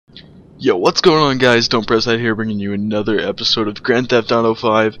Yo, what's going on, guys? Don't Press That here, bringing you another episode of Grand Theft Auto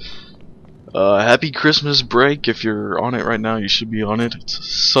 5. Happy Christmas break. If you're on it right now, you should be on it. It's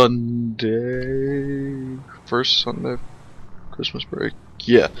Sunday, first Sunday, Christmas break.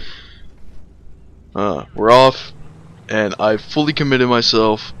 Yeah. We're off, and I fully committed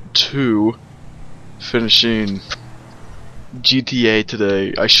myself to finishing GTA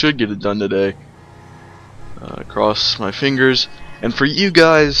today. I should get it done today. Cross my fingers. And for you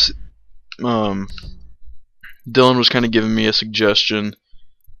guys, Dylan was kind of giving me a suggestion,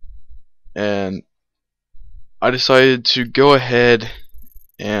 and I decided to go ahead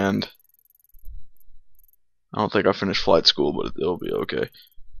and I don't think I finished flight school, but it'll be okay.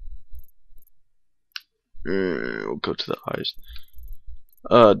 We'll go to the Heist.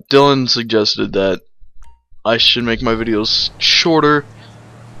 Dylan suggested that I should make my videos shorter,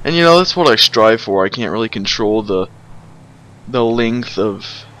 and you know, that's what I strive for. I can't really control the length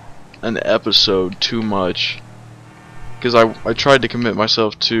of an episode too much, because I tried to commit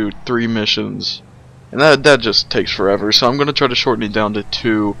myself to 3 missions, and that just takes forever. So I'm gonna try to shorten it down to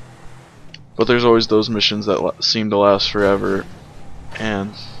 2, but there's always those missions that seem to last forever,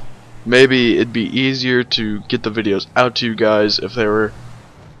 and maybe it'd be easier to get the videos out to you guys if there were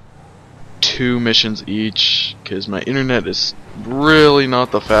 2 missions each, because my internet is really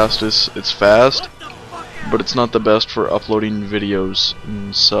not the fastest. It's fast, but it's not the best for uploading videos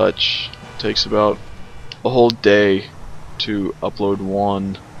and such. It takes about a whole day to upload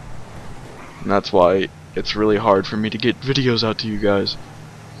one, and that's why it's really hard for me to get videos out to you guys.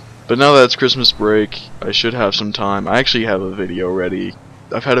 But now that it's Christmas break, I should have some time. I actually have a video ready.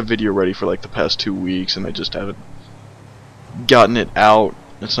 I've had a video ready for like the past 2 weeks, and I just haven't gotten it out.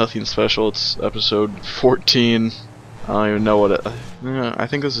 It's nothing special. It's episode 14. I don't even know what I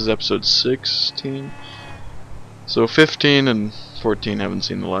think this is episode 16. So 15 and 14 haven't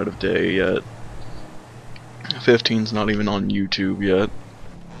seen the light of day yet. 15's not even on YouTube yet.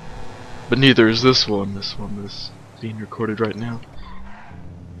 But neither is this one. This one is being recorded right now.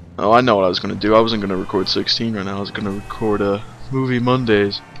 Oh, I know what I was going to do. I wasn't going to record 16 right now. I was going to record Movie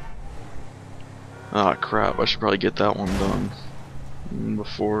Mondays. Ah, crap. I should probably get that one done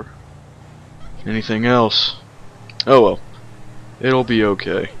before anything else. Oh well. It'll be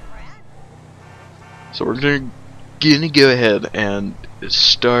okay. So we're gonna go ahead and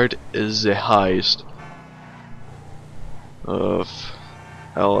start the heist of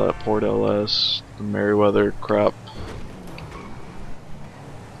Port LS, the Merryweather crap.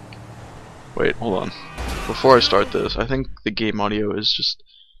 Wait, hold on. Before I start this, I think the game audio is just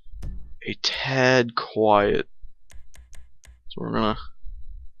a tad quiet. So we're gonna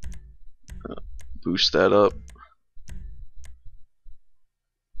boost that up.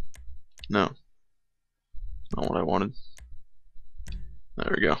 No. Not what I wanted.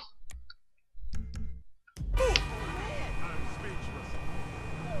 There we go.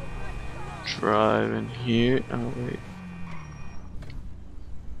 Drive in here. Oh wait.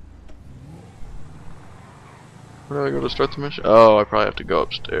 Where do I go to start the mission? Oh, I probably have to go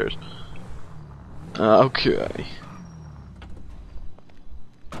upstairs. Okay.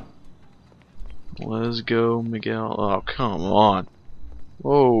 Let's go, Miguel. Oh, come on.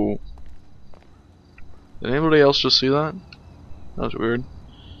 Whoa. Did anybody else just see that? That was weird.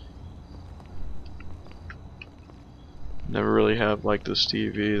 Never really have liked this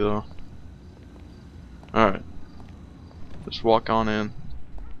TV though. Alright. Just walk on in.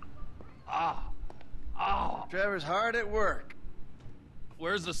 Trevor's hard at work.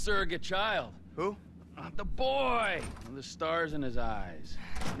 Where's the surrogate child? Who? The boy! With the stars in his eyes.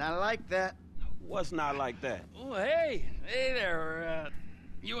 Not like that. What's not like that? Oh, hey there,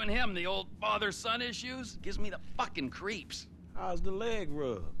 you and him, the old father-son issues? Gives me the fucking creeps. How's the leg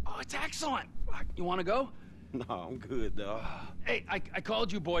rub? Oh, it's excellent. You wanna go? No, I'm good, dog. Hey, I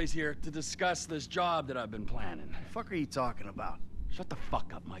called you boys here to discuss this job that I've been planning. The fuck are you talking about? Shut the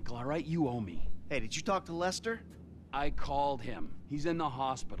fuck up, Michael, alright? You owe me. Hey, did you talk to Lester? I called him. He's in the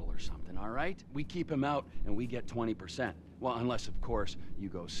hospital or something, alright? We keep him out and we get 20%. Well, unless, of course, you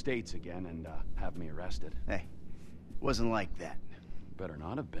go states again and have me arrested. Hey, it wasn't like that. Better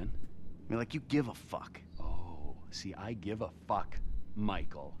not have been. I mean, like, you give a fuck. Oh, see, I give a fuck,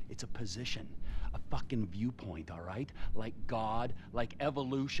 Michael. It's a position, a fucking viewpoint, alright? Like God, like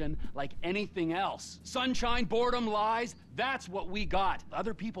evolution, like anything else. Sunshine, boredom, lies, that's what we got.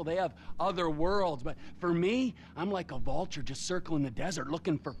 Other people, they have other worlds, but for me, I'm like a vulture just circling the desert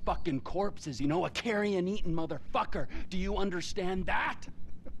looking for fucking corpses, you know, a carrion-eating motherfucker. Do you understand that?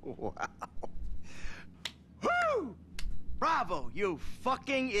 Wow. Woo! Bravo, you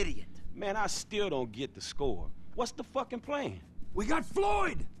fucking idiot. Man, I still don't get the score. What's the fucking plan? We got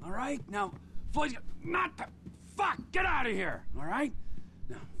Floyd, all right? Now, Floyd's got... Not the... Fuck! Get out of here, all right?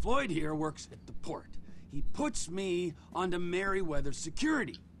 Now, Floyd here works at the port. He puts me onto Merryweather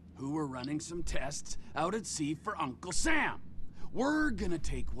security, who are running some tests out at sea for Uncle Sam. We're gonna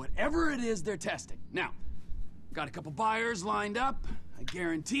take whatever it is they're testing. Now, got a couple buyers lined up. I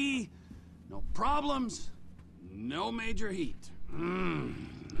guarantee no problems, no major heat.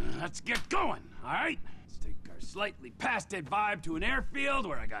 Let's get going, all right? Let's take our slightly past-it vibe to an airfield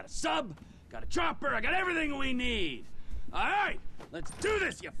where I got a sub, got a chopper, I got everything we need. All right, let's do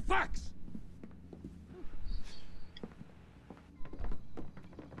this, you fucks!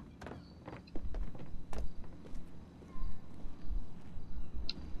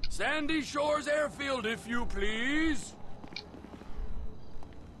 Sandy Shores Airfield, if you please.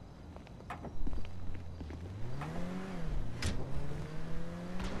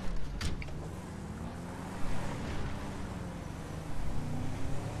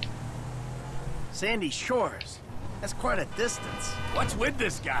 Sandy Shores. That's quite a distance. What's with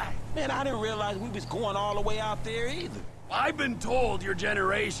this guy? Man, I didn't realize we was going all the way out there either. I've been told your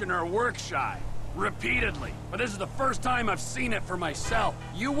generation are work shy. Repeatedly. But this is the first time I've seen it for myself.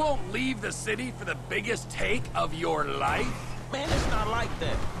 You won't leave the city for the biggest take of your life? Man, it's not like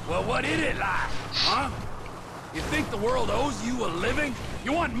that. Well, what is it like, huh? You think the world owes you a living?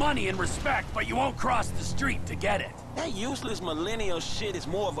 You want money and respect, but you won't cross the street to get it. That useless millennial shit is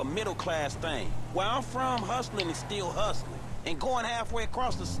more of a middle-class thing. Where I'm from, hustling is still hustling. And going halfway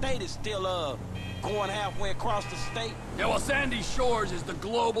across the state is still, going halfway across the state. Yeah, well, Sandy Shores is the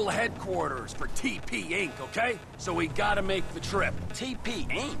global headquarters for TP Inc., okay? So we gotta make the trip. TP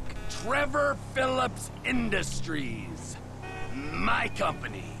Inc.? Trevor Phillips Industries. My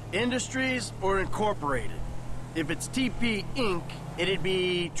company. Industries or Incorporated? If it's TP Inc., it'd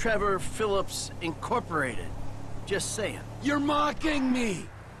be Trevor Phillips Incorporated. Just saying. You're mocking me.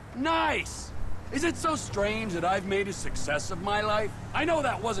 Nice. Is it so strange that I've made a success of my life? I know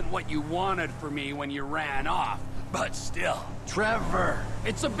that wasn't what you wanted for me when you ran off, but still. Trevor.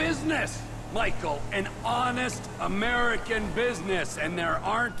 It's a business, Michael, an honest American business, and there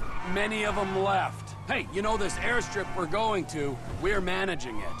aren't many of them left. Hey, you know this airstrip we're going to, we're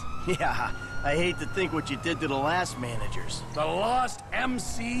managing it. Yeah, I hate to think what you did to the last managers. The Lost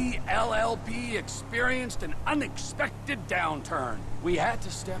MC LLP experienced an unexpected downturn. We had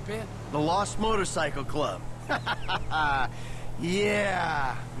to step in. The Lost Motorcycle Club.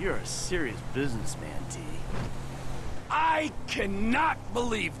 Yeah, you're a serious businessman, T. I cannot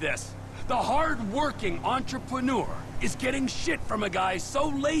believe this. The hard-working entrepreneur is getting shit from a guy so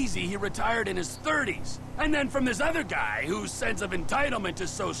lazy he retired in his 30s. And then from this other guy whose sense of entitlement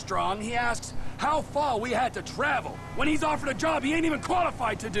is so strong, he asks how far we had to travel when he's offered a job he ain't even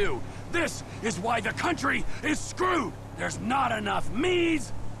qualified to do. This is why the country is screwed. There's not enough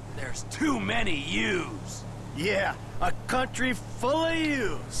me's, there's too many you's. Yeah, a country full of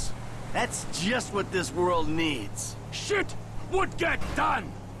yous. That's just what this world needs. Shit would get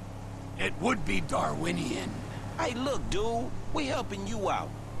done. It would be Darwinian. Hey, look, dude, we helping you out.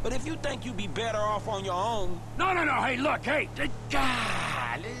 But if you think you'd be better off on your own... No, hey, look, hey,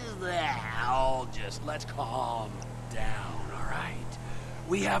 God, just let's calm down, all right?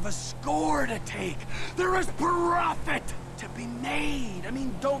 We have a score to take. There is profit to be made. I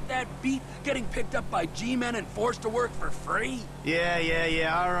mean, don't that beat getting picked up by G-men and forced to work for free?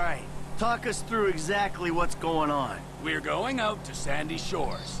 Yeah, all right. Talk us through exactly what's going on. We're going out to Sandy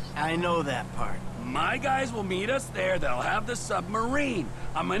Shores. I know that part. My guys will meet us there. They'll have the submarine.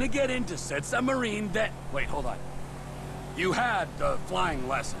 I'm gonna get into said submarine that... Wait, hold on. You had the flying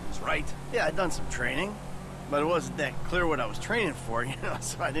lessons, right? Yeah, I'd done some training, but it wasn't that clear what I was training for, you know,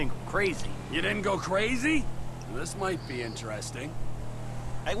 so I didn't go crazy. You didn't go crazy? This might be interesting.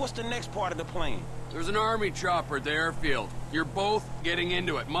 Hey, what's the next part of the plan? There's an army chopper at the airfield. You're both getting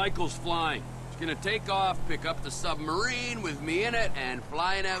into it. Michael's flying. He's gonna take off, pick up the submarine with me in it, and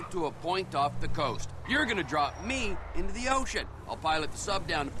flying out to a point off the coast. You're gonna drop me into the ocean. I'll pilot the sub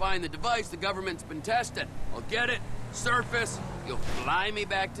down to find the device the government's been testing. I'll get it, surface, you'll fly me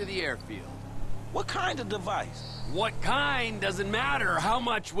back to the airfield. What kind of device? What kind doesn't matter. How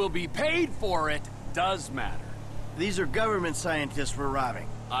much will be paid for it does matter. These are government scientists we're robbing.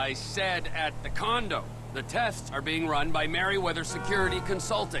 I said at the condo. The tests are being run by Merryweather Security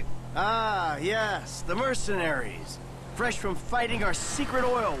Consulting. Ah, yes, the mercenaries. Fresh from fighting our secret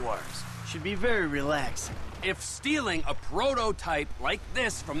oil wars. Should be very relaxing. If stealing a prototype like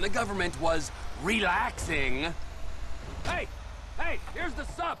this from the government was relaxing... Hey, here's the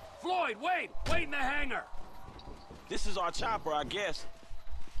sub. Floyd, wait in the hangar. This is our chopper, I guess.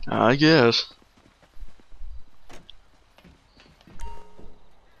 I guess.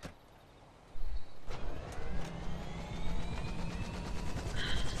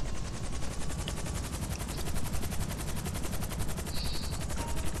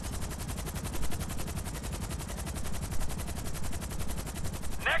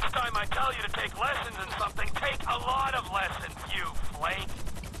 I tell you to take lessons in something, take a lot of lessons, you flake.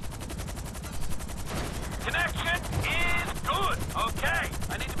 Connection is good. Okay.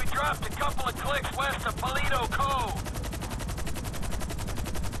 I need to be dropped a couple of clicks west of Polito Cove.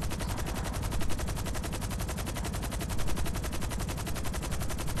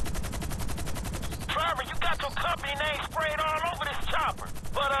 Trevor, you got your company name sprayed all over this chopper.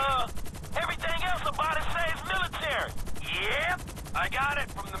 But, everything else about it says military. Yep. I got it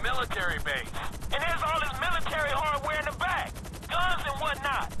from the military base. And there's all this military hardware in the back. Guns and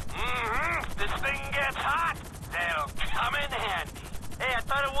whatnot. If this thing gets hot, they'll come in handy. Hey, I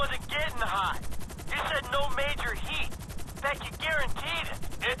thought it wasn't getting hot. You said no major heat. In fact, you guaranteed it.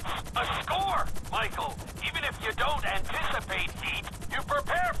 It's a score, Michael. Even if you don't anticipate heat, you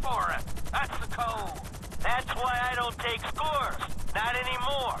prepare for it. That's the code. That's why I don't take scores. Not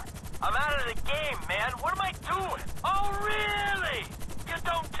anymore. I'm out of the game, man. What am I doing? Oh, really? You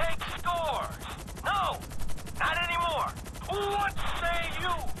don't take scores? No, not anymore. What say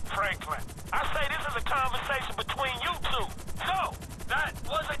you, Franklin? I say this is a conversation between you two. So, that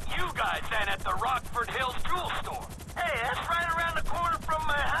wasn't you guys then at the Rockford Hills jewel store? Hey, that's right around the corner from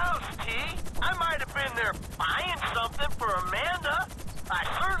my house, T. I might have been there buying something for Amanda. I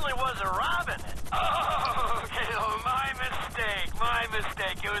certainly wasn't robbing it. Oh, okay, my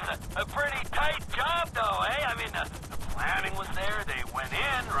mistake. It was a pretty tight job, though, eh? I mean, the planning was there. They went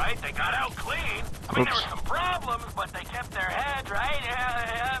in, right? They got out clean. I mean, there were some problems, but they kept their heads, right?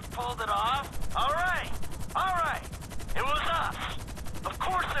 Yeah, pulled it off. All right. It was us. Of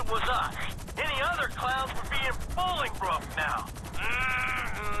course it was us. Any other clowns would be in Bolingbrook now.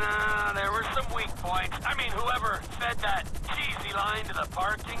 No, there were some weak points. I mean, whoever fed that cheesy line to the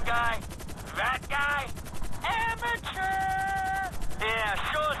parking guy, that guy, amateur! Yeah,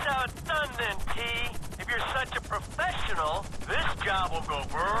 show us how it's done then, T. If you're such a professional, this job will go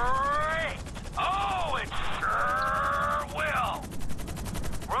great. Oh, it sure will.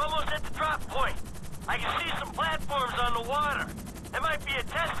 We're almost at the drop point. I can see some platforms on the water. It might be a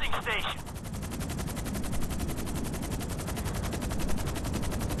testing station.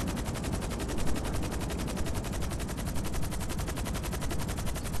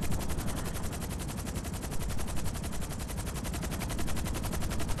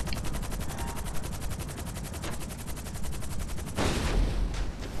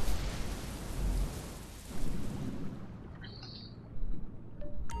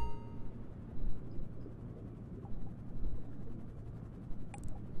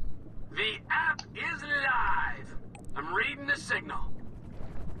 The app is live. I'm reading the signal.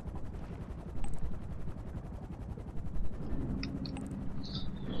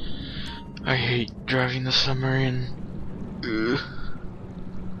 I hate driving the submarine. Ugh.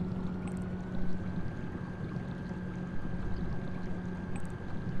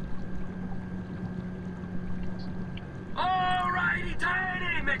 Alrighty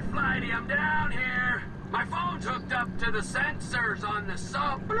tighty, McFlighty, I'm down here. My phone's hooked up to the sensors on the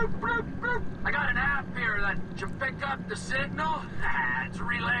sub. Bloop, bloop, bloop. I got an app here that should pick up the signal. It's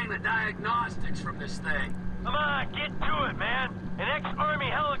relaying the diagnostics from this thing. Come on, get to it, man. An ex-Army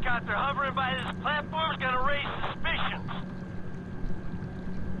helicopter hovering by this platform's gonna raise suspicions.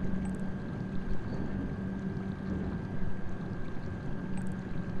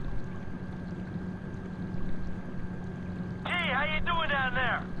 Hey, how you doing down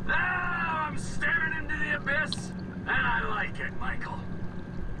there? Now I'm staring into the abyss, and I like it, Michael.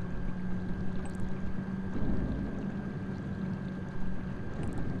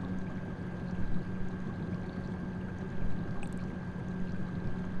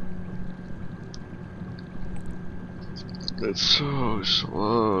 It's so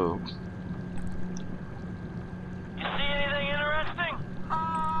slow. You see anything interesting?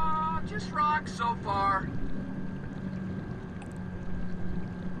 Just rocks so far.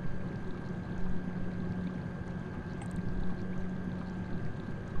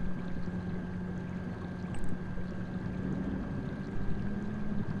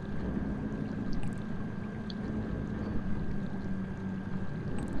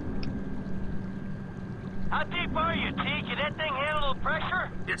 How deep are you, T? Can that thing handle the pressure?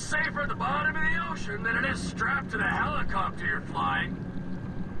 It's safer at the bottom of the ocean than it is strapped to the helicopter you're flying.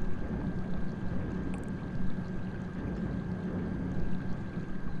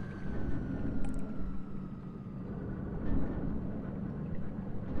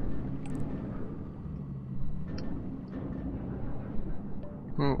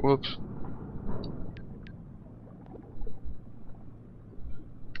 Oh, whoops.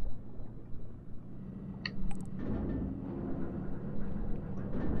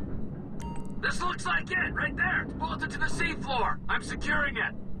 This looks like it, right there. It's bolted to the seafloor. I'm securing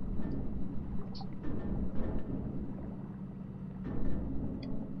it.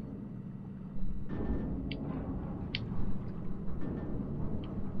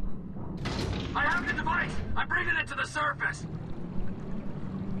 I'm bringing it to the surface.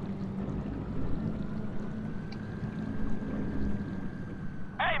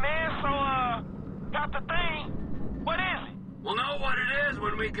 Hey, man, so, got the thing. What is it? We'll know what it is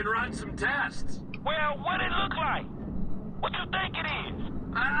when we can run some tests. Well, what it look like? What you think it is?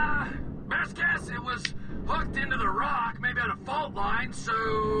 Best guess it was hooked into the rock, maybe on a fault line,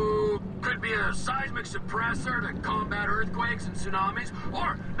 so could be a seismic suppressor to combat earthquakes and tsunamis.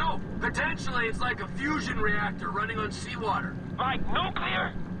 Or, no, potentially it's like a fusion reactor running on seawater. Like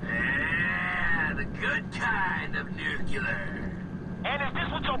nuclear? Yeah, the good kind of nuclear. And is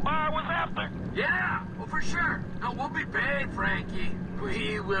this what your buyer was after? Yeah, well, for sure. No, we'll be paid, Frankie.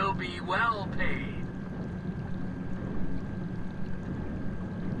 We will be well paid.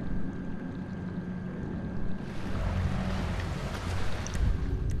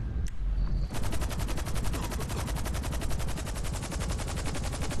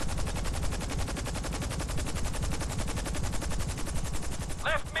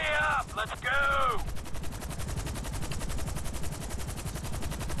 Lift me up, let's go!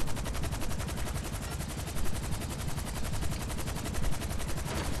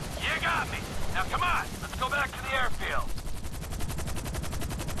 You got me! Now come on, let's go back to the airfield.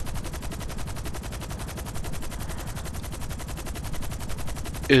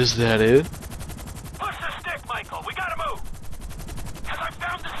 Is that it? Push the stick, Michael, we gotta move! Cause I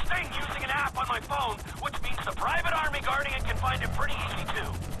found this thing using an app on my phone, which means the private army guarding it can find it pretty easy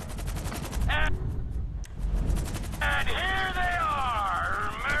too. And here they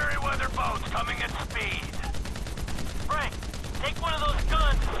are! Merryweather boats coming at speed. Frank, take one of those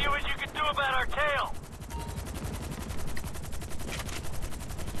guns and see what you can do about our tail.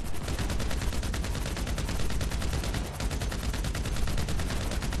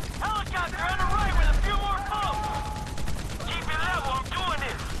 Helicopter on the right with a few more boats. Keep it level, I'm doing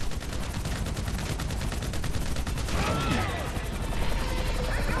this.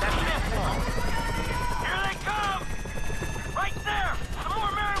 That's it. Here they come! Right there! Some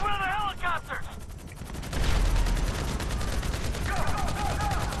more Merryweather helicopters!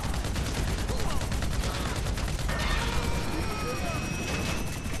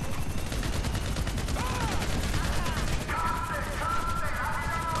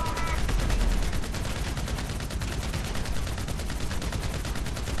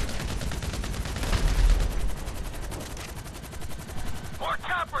 More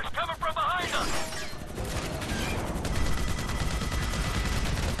choppers coming from behind us!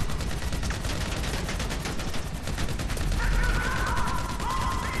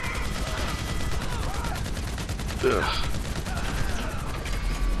 Ugh.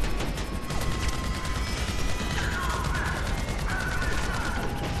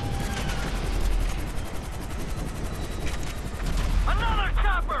 Another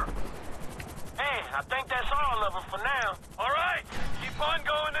chopper! Hey, I think that's all of them for now. All right, keep on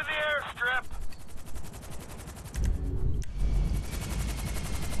going to the airstrip.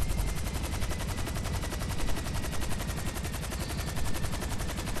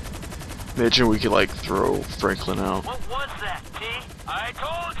 Imagine we could like throw Franklin out. What was that, T? I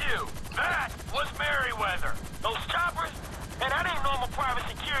told you! That was Merryweather. Those choppers? And that ain't normal private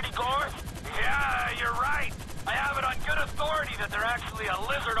security guards. Yeah, you're right. I have it on good authority that they're actually a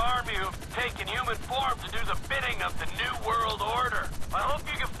lizard army who've taken human form to do the bidding of the New World Order. I hope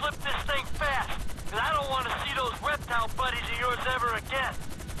you can flip this thing fast, because I don't want to see those reptile buddies of yours ever again.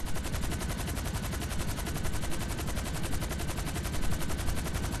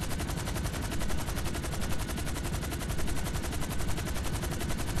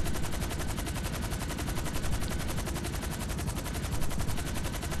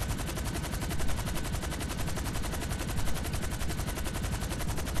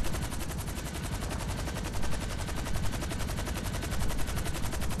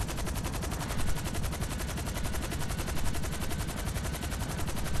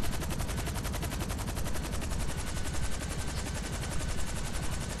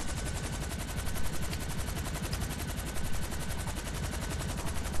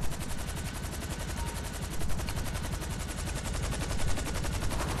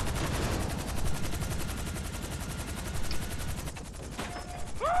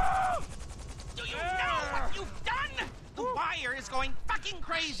 Going fucking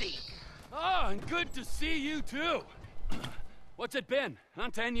crazy! Oh, and good to see you too. What's it been?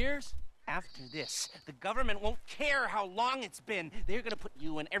 10 years? After this, the government won't care how long it's been. They're gonna put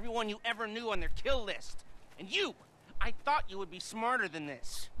you and everyone you ever knew on their kill list. And you! I thought you would be smarter than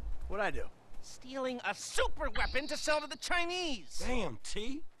this. What'd I do? Stealing a super weapon to sell to the Chinese! Damn,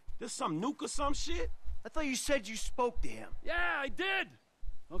 T. This some nuke or some shit? I thought you said you spoke to him. Yeah, I did.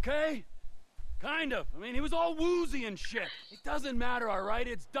 Okay? Kind of. I mean, he was all woozy and shit. It doesn't matter, all right?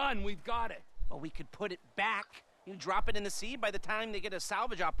 It's done. We've got it. Well, we could put it back. You drop it in the sea by the time they get a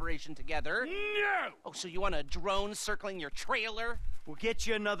salvage operation together. No! Oh, so you want a drone circling your trailer? We'll get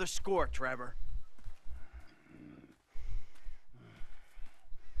you another score, Trevor.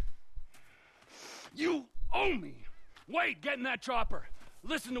 You owe me! Wait, get in that chopper.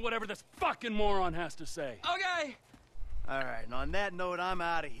 Listen to whatever this fucking moron has to say. Okay. All right, and on that note, I'm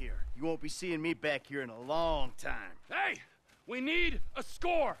out of here. You won't be seeing me back here in a long time. Hey! We need a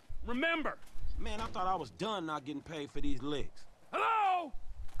score! Remember! Man, I thought I was done not getting paid for these licks. Hello?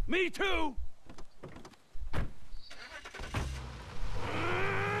 Me too!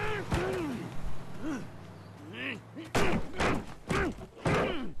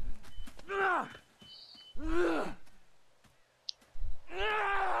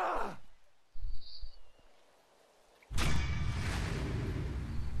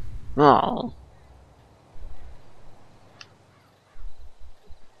 Oh.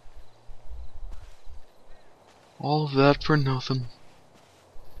 All of that for nothing.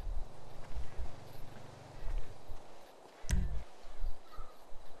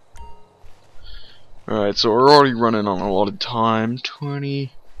 Alright, so we're already running on a lot of time.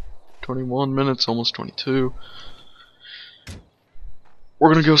 21 minutes, almost 22.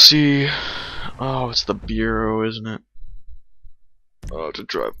 We're gonna go see... Oh, it's the Bureau, isn't it? Oh, to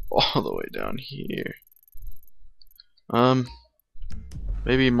drive all the way down here.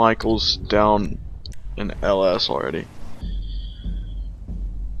 Maybe Michael's down in LS already.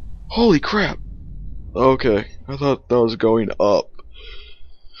 Holy crap! Okay, I thought that was going up.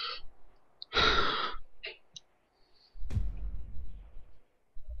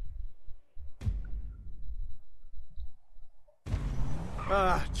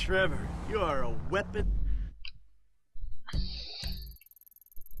 Ah, Trevor, you are a weapon.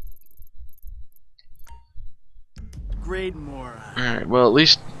 Great moron. Alright, well at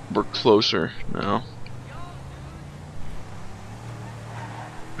least we're closer now.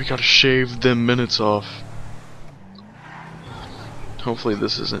 We gotta shave them minutes off. Hopefully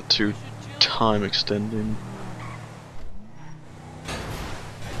this isn't too time extending.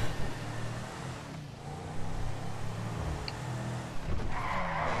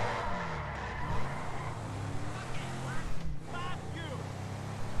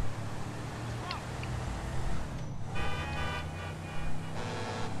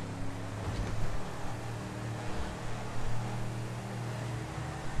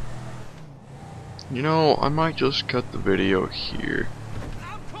 You know, I might just cut the video here.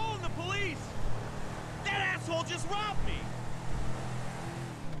 I'm calling the police! That asshole just robbed me!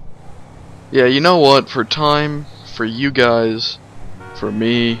 Yeah, you know what? For time, for you guys, for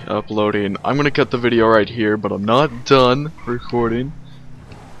me uploading, I'm gonna cut the video right here, but I'm not done recording.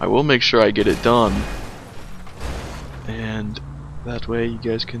 I will make sure I get it done. And that way you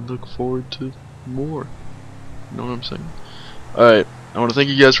guys can look forward to more. You know what I'm saying? Alright. I want to thank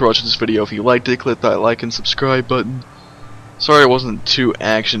you guys for watching this video. If you liked it, click that like and subscribe button. Sorry it wasn't too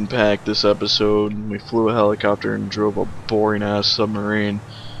action-packed this episode. We flew a helicopter and drove a boring-ass submarine.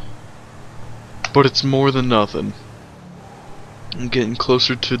 But it's more than nothing. I'm getting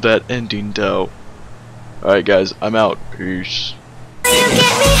closer to that ending, though. Alright guys, I'm out. Peace. You get me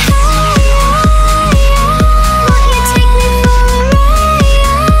high.